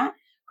doing that,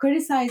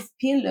 criticize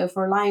Pirlo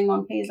for relying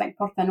on players like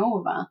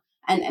Portanova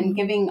and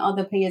giving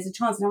other players a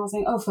chance. And I was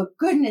like, oh, for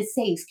goodness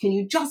sakes, can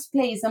you just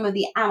play some of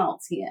the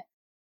adults here?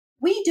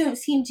 We don't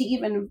seem to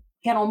even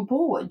get on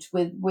board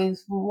with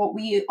what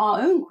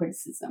our own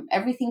criticism.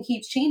 Everything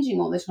keeps changing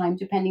all the time,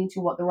 depending to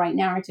what the right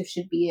narrative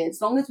should be.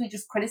 As long as we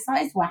just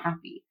criticize, we're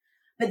happy.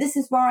 But this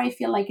is where I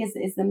feel like is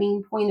the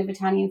main point of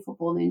Italian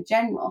football in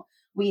general.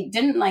 We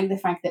didn't like the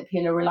fact that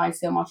Pirlo relied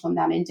so much on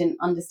that and didn't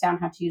understand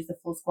how to use the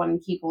full squad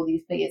and keep all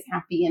these players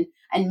happy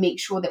and make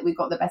sure that we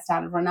got the best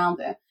out of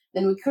Ronaldo.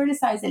 Then we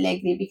criticize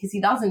Allegri because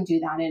he doesn't do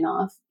that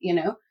enough,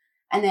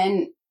 and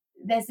then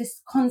there's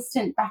this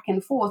constant back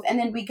and forth. And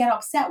then we get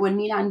upset when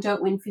Milan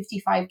don't win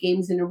 55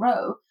 games in a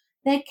row.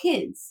 They're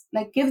kids.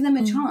 Like, give them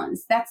a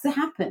chance. That's what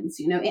happens.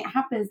 It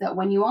happens that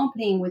when you are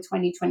playing with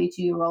 20,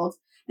 22-year-olds,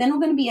 they're not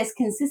going to be as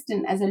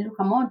consistent as a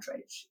Luka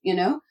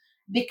Modric,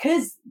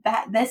 because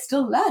that they're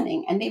still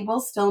learning and they will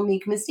still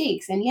make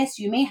mistakes. And yes,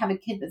 you may have a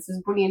kid that's as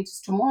brilliant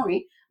as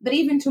Tomori, but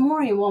even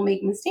Tomori will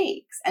make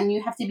mistakes, and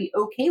you have to be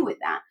okay with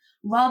that,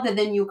 rather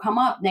than you come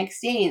up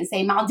next day and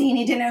say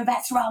Maldini didn't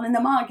invest well in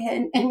the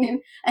market,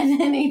 and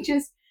then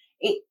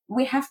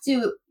we have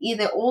to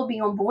either all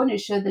be on board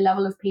and show the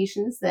level of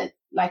patience that,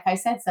 like I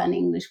said, certain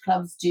English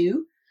clubs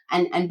do,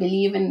 and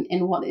believe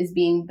in what is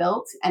being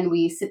built, and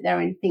we sit there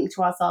and think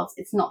to ourselves,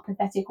 it's not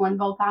pathetic when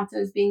Volpato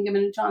is being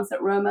given a chance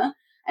at Roma.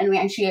 And we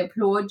actually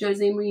applaud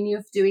Jose Mourinho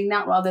for doing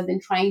that, rather than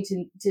trying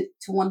to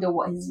wonder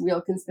what his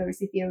real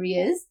conspiracy theory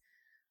is.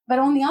 But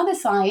on the other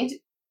side,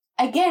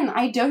 again,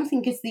 I don't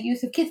think it's the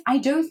youth of kids. I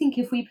don't think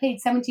if we played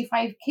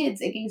 75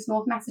 kids against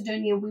North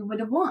Macedonia, we would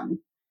have won.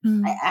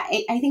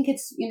 I think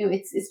it's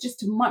it's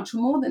just much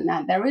more than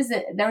that. There is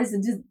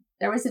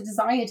a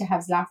desire to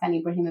have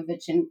Zlatan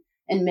Ibrahimovic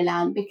in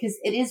Milan, because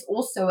it is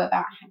also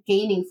about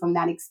gaining from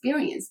that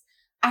experience.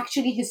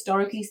 Actually,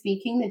 historically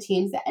speaking, the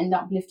teams that end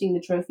up lifting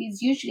the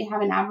trophies usually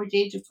have an average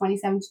age of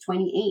 27 to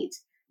 28.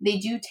 They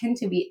do tend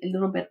to be a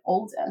little bit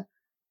older.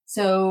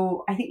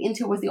 So I think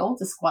Inter was the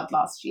oldest squad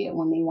last year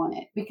when they won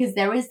it, because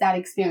there is that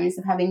experience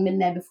of having been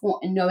there before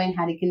and knowing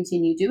how to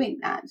continue doing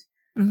that.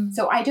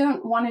 So I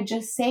don't want to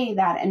just say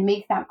that and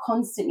make that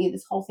constantly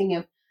this whole thing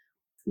of,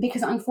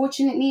 because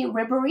unfortunately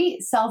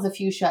Ribery sells a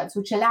few shirts,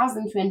 which allows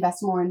them to invest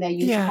more in their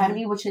youth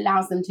academy, which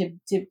allows them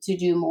to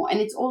do more. And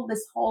it's all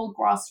this whole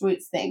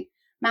grassroots thing.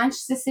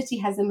 Manchester City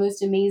has the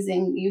most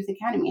amazing youth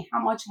academy. How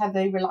much have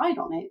they relied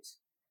on it?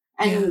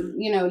 And,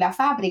 La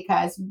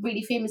Fabrica is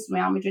really famous in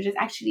Real Madrid. It's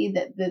actually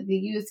the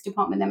youth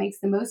department that makes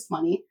the most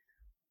money.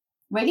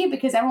 Really,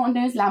 because everyone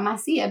knows La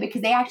Masia,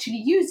 because they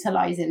actually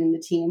utilize it in the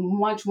team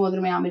much more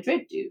than Real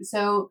Madrid do.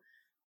 So,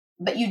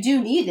 but you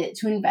do need it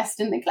to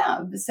invest in the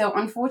club. So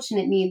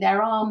unfortunately,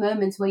 there are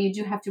moments where you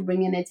do have to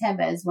bring in a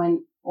Tevez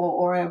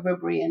or a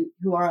Ribery,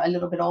 who are a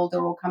little bit older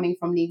or coming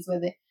from leagues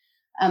where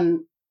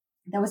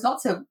there was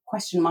lots of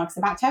question marks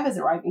about Tevez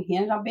arriving. He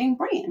ended up being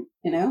brilliant,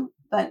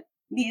 but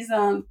these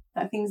are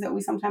the things that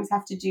we sometimes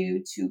have to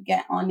do to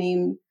get our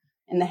name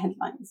in the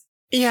headlines.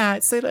 Yeah.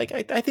 So I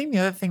think the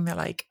other thing that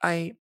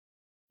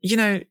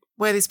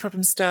where this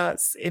problem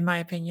starts, in my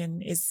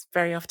opinion, is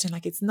very often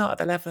it's not at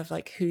the level of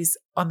who's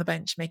on the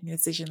bench making a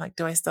decision,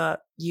 do I start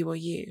you or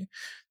you?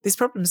 This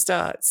problem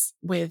starts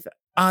with,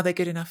 are there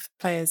good enough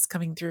players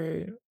coming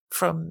through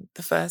from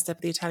the first step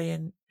of the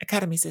Italian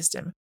academy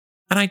system?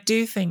 And I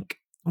do think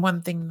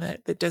one thing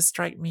that does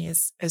strike me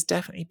as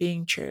definitely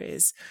being true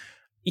is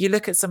you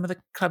look at some of the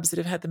clubs that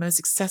have had the most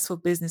successful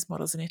business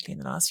models in Italy in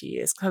the last few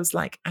years, clubs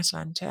like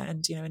Atalanta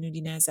and, and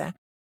Udinese,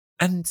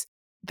 and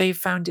they've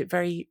found it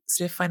very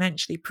sort of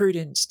financially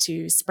prudent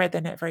to spread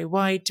their net very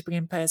wide, to bring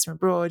in players from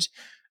abroad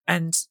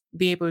and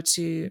be able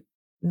to,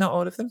 not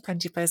all of them,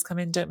 plenty of players come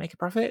in, don't make a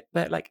profit,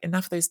 but like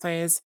enough of those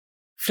players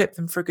flip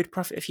them for a good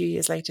profit a few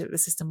years later that the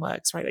system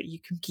works, right? Like you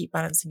can keep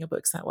balancing your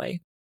books that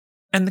way.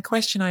 And the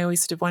question I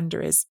always sort of wonder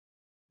is,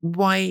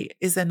 why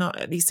is there not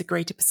at least a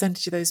greater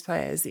percentage of those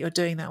players that you're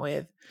doing that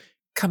with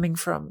coming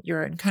from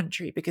your own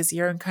country? Because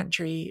your own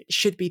country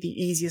should be the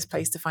easiest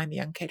place to find the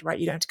young kid, right?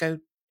 You don't have to go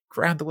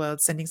around the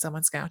world sending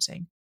someone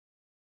scouting.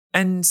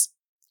 And,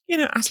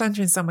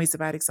 Atalanta in some ways is a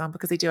bad example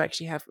because they do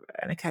actually have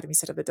an academy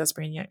set up that does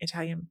bring in young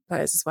Italian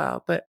players as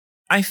well. But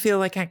I feel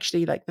like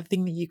actually like the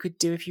thing that you could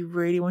do if you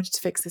really wanted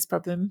to fix this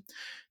problem,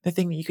 the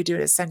thing that you could do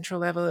at a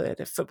central level, at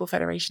a football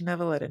federation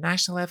level, at a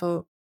national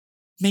level,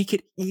 make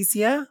it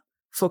easier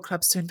for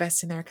clubs to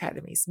invest in their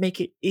academies,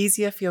 make it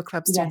easier for your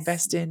clubs to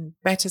invest in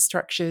better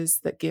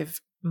structures that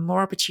give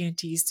more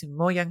opportunities to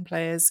more young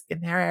players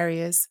in their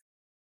areas.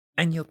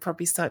 And you'll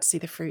probably start to see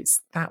the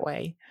fruits that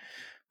way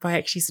by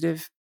actually sort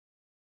of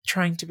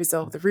trying to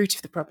resolve the root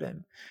of the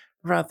problem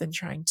rather than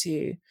trying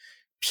to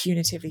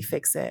punitively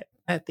fix it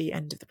at the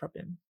end of the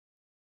problem.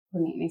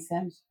 Brilliantly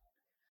said.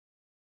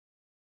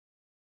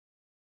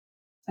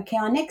 Okay,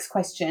 our next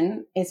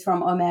question is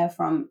from Omer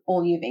from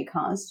All Juve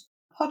Cast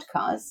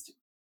podcast.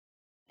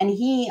 And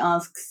he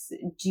asks,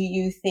 do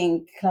you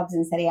think clubs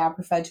in Serie A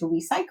prefer to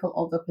recycle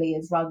older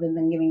players rather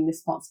than giving the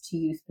spots to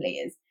youth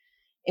players?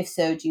 If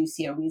so, do you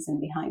see a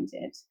reason behind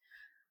it?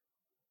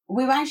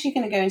 We were actually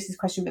going to go into this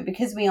question, but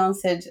because we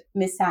answered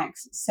Miss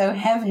Sachs so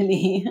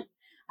heavily,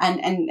 and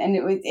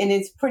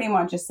it's pretty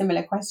much a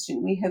similar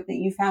question, we hope that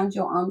you found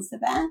your answer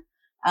there.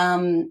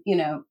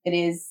 It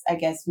is, I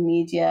guess,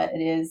 media,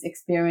 it is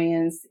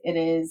experience, it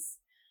is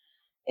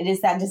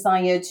that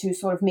desire to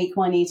sort of make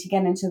money to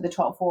get into the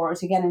top 4 or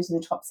to get into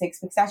the top 6,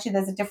 because actually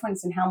there's a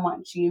difference in how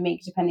much you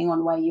make depending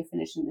on where you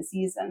finish in the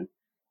season.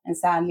 And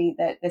sadly,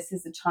 that this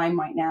is a time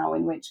right now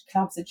in which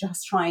clubs are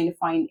just trying to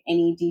find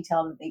any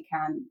detail that they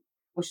can,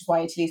 which is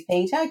why Italy's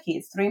paying Turkey.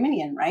 It's 3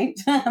 million, right?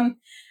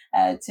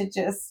 To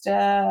just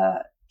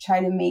try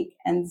to make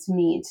ends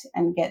meet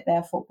and get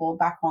their football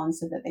back on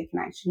so that they can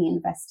actually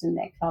invest in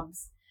their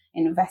clubs,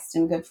 invest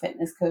in good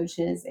fitness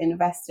coaches,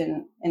 invest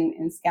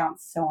in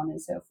scouts, so on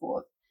and so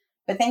forth.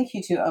 But thank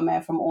you to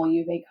Omer from All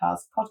Juve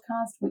Cast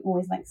podcast. We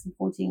always like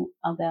supporting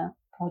other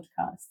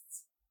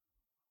podcasts.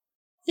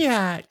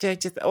 Yeah,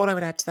 just all I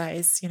would add to that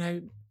is,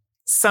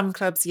 some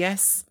clubs,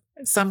 yes,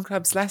 some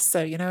clubs less so,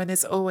 and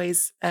there's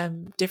always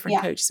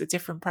different coaches with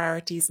different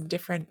priorities and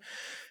different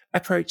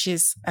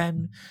approaches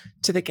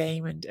to the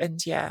game. And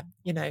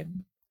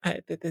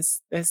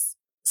there's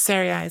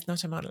Serie A is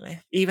not a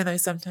monolith, even though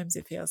sometimes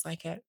it feels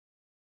like it.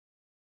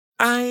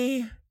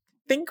 I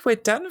think we're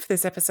done for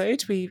this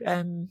episode. We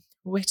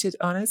witted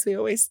on as we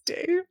always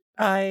do.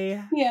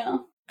 I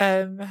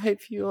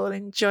hope you all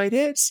enjoyed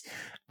it.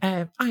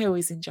 I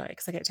always enjoy it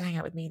because I get to hang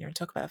out with Mina and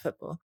talk about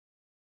football.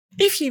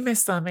 If you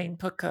missed our main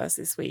podcast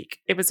this week,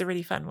 it was a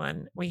really fun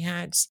one. We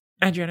had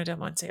Adriano Del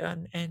Monte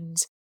on, and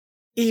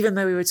even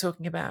though we were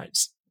talking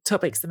about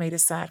topics that made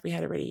us sad, we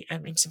had a really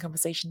interesting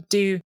conversation.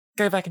 Do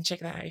go back and check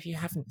that out if you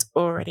haven't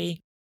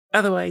already.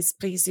 Otherwise,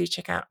 please do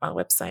check out our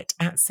website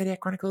at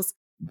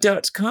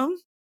SerieAchronicles.com.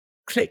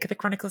 Click the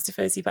Chronicles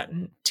Tifosi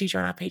button to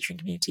join our Patreon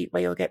community,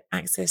 where you'll get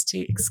access to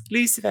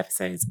exclusive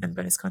episodes and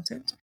bonus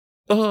content.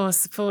 Or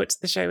support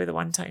the show with a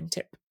one-time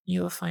tip.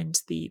 You'll find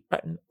the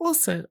button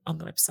also on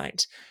the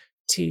website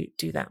to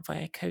do that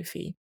via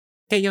Ko-fi.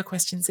 Get your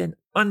questions in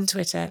on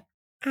Twitter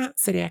at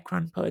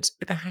SerieAchronPod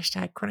with the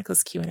hashtag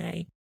Chronicles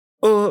Q&A,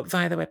 or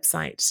via the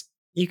website.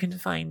 You can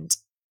find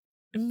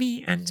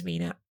me and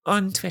Mina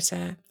on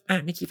Twitter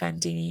at Nikki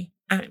Bandini,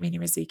 at Mina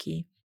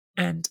Rizuki,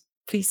 and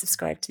please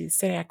subscribe to the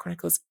Serie A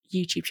Chronicles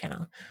YouTube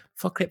channel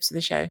for clips of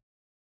the show.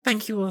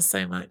 Thank you all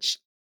so much.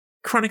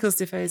 Chronicles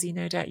Tifosi,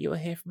 no doubt you will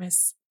hear from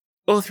us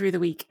all through the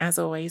week as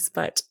always,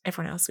 but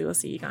everyone else, we will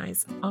see you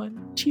guys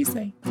on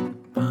Tuesday.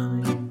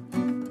 Bye.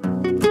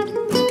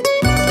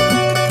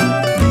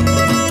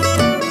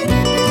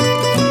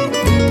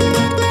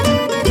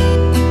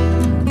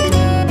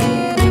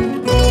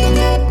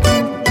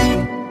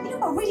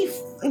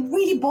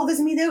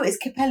 Bothers me though is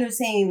Capello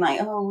saying like,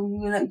 oh,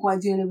 we're like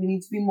Guardiola, we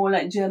need to be more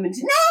like Germans.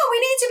 No, we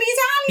need to be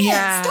Italian.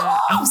 Yeah,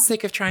 stop. I'm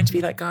sick of trying to be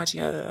like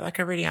Guardiola. Like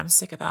I really am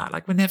sick of that.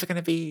 Like we're never going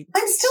to be.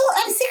 I'm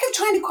sick of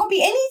trying to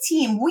copy any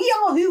team. We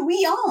are who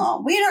we are.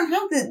 We don't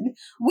have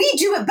we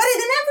do it better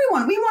than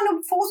everyone. We won a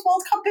 4th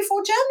World Cup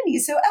before Germany,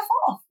 so F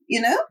off,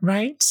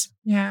 Right?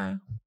 Yeah.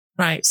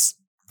 Right.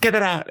 Get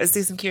it out. Let's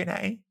do some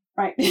Q&A.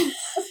 Right.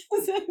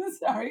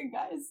 Sorry,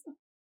 guys.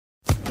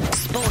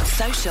 Sports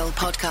Social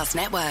Podcast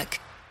Network.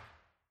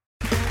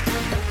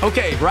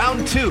 Okay,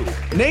 round 2.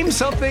 Name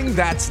something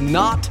that's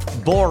not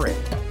boring.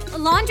 A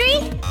laundry?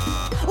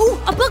 Ooh,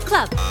 a book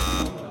club.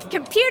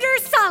 Computer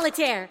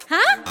solitaire,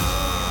 huh?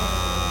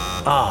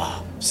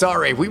 Ah,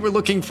 Sorry, we were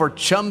looking for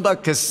Chumba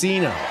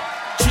Casino.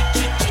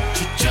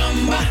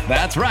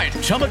 That's right.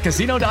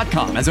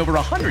 ChumbaCasino.com has over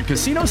 100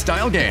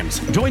 casino-style games.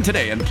 Join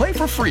today and play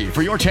for free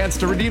for your chance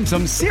to redeem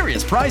some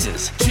serious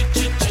prizes.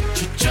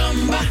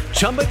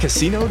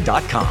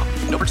 ChumbaCasino.com.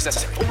 No purchase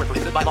necessary. Void where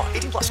prohibited by law.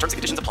 18 plus terms and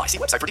conditions apply. See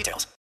website for details.